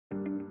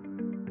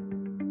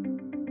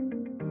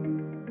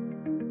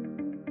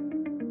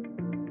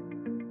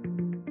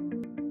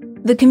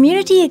The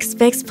community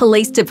expects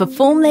police to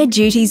perform their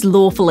duties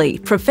lawfully,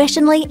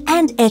 professionally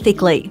and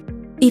ethically.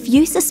 If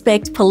you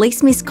suspect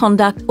police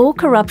misconduct or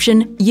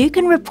corruption, you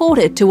can report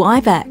it to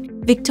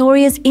IBAC,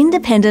 Victoria's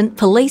independent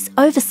police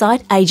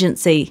oversight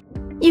agency.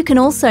 You can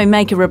also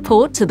make a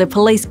report to the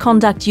Police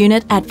Conduct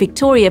Unit at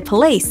Victoria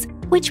Police,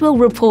 which will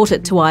report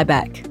it to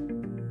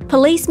IBAC.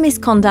 Police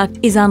misconduct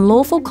is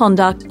unlawful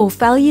conduct or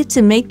failure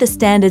to meet the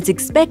standards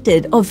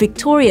expected of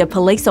Victoria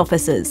police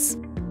officers.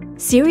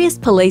 Serious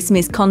police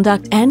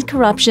misconduct and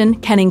corruption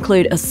can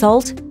include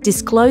assault,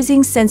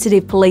 disclosing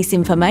sensitive police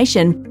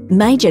information,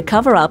 major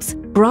cover-ups,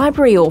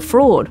 bribery or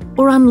fraud,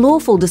 or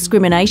unlawful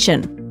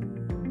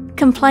discrimination.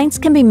 Complaints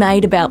can be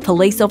made about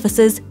police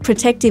officers,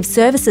 protective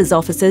services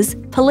officers,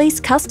 police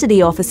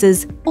custody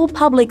officers, or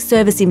public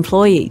service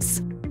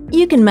employees.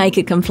 You can make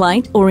a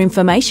complaint or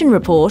information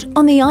report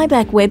on the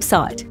IBAC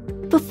website.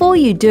 Before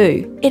you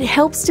do, it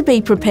helps to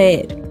be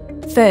prepared.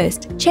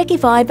 First, check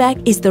if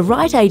IBAC is the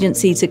right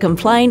agency to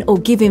complain or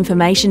give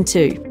information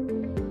to.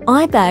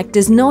 IBAC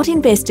does not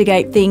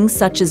investigate things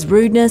such as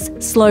rudeness,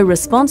 slow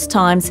response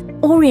times,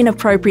 or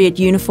inappropriate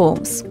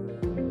uniforms.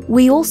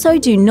 We also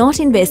do not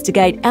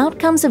investigate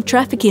outcomes of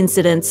traffic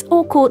incidents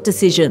or court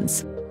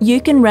decisions. You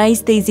can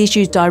raise these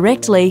issues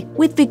directly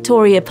with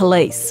Victoria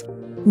Police.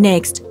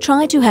 Next,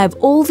 try to have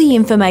all the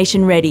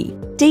information ready.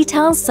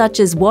 Details such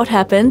as what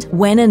happened,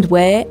 when and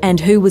where, and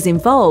who was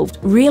involved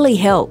really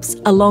helps,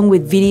 along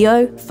with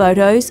video,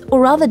 photos,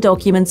 or other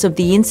documents of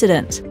the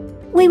incident.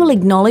 We will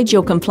acknowledge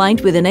your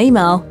complaint with an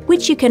email,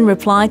 which you can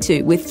reply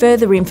to with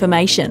further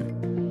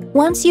information.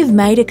 Once you've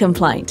made a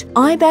complaint,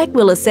 IBAC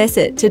will assess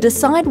it to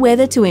decide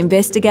whether to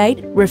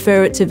investigate,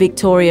 refer it to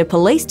Victoria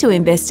Police to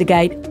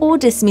investigate, or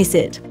dismiss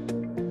it.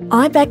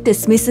 IBAC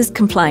dismisses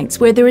complaints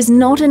where there is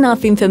not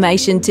enough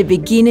information to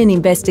begin an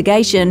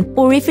investigation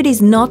or if it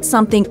is not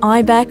something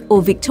IBAC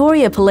or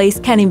Victoria Police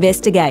can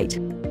investigate.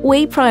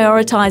 We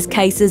prioritise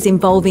cases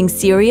involving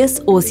serious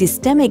or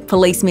systemic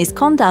police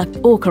misconduct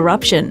or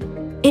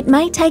corruption. It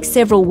may take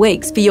several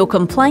weeks for your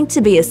complaint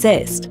to be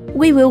assessed.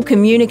 We will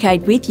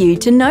communicate with you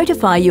to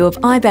notify you of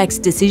IBAC's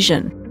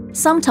decision.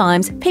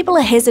 Sometimes people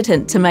are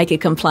hesitant to make a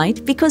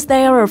complaint because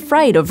they are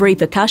afraid of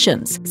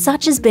repercussions,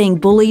 such as being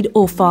bullied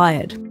or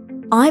fired.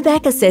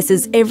 IBAC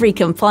assesses every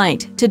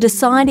complaint to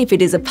decide if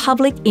it is a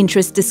public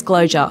interest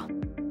disclosure.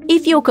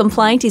 If your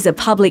complaint is a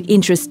public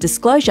interest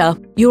disclosure,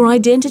 your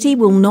identity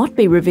will not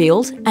be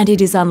revealed and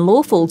it is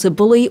unlawful to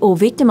bully or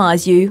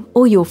victimise you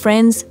or your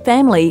friends,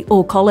 family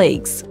or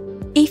colleagues.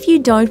 If you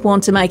don't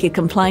want to make a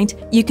complaint,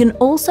 you can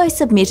also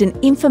submit an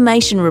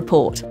information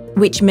report,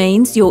 which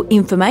means your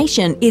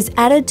information is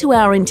added to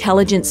our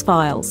intelligence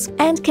files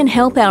and can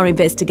help our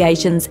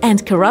investigations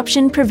and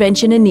corruption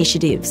prevention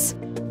initiatives.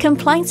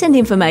 Complaints and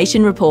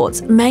information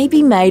reports may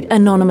be made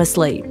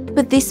anonymously,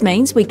 but this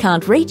means we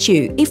can't reach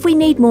you if we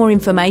need more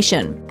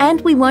information,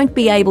 and we won't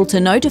be able to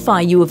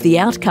notify you of the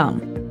outcome.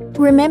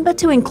 Remember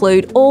to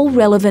include all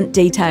relevant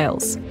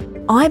details.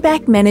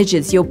 IBAC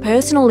manages your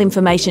personal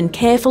information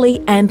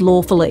carefully and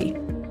lawfully.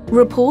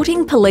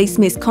 Reporting police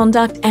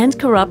misconduct and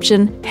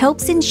corruption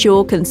helps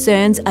ensure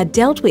concerns are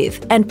dealt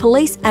with and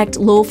police act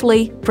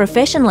lawfully,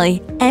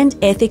 professionally and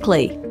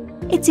ethically.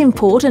 It's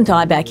important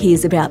IBAC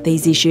hears about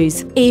these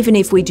issues, even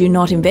if we do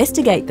not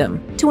investigate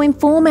them, to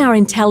inform our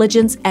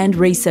intelligence and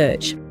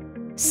research.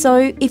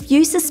 So, if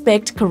you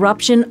suspect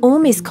corruption or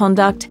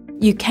misconduct,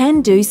 you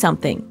can do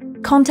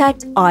something.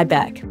 Contact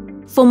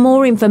IBAC. For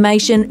more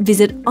information,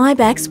 visit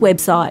IBAC's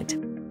website.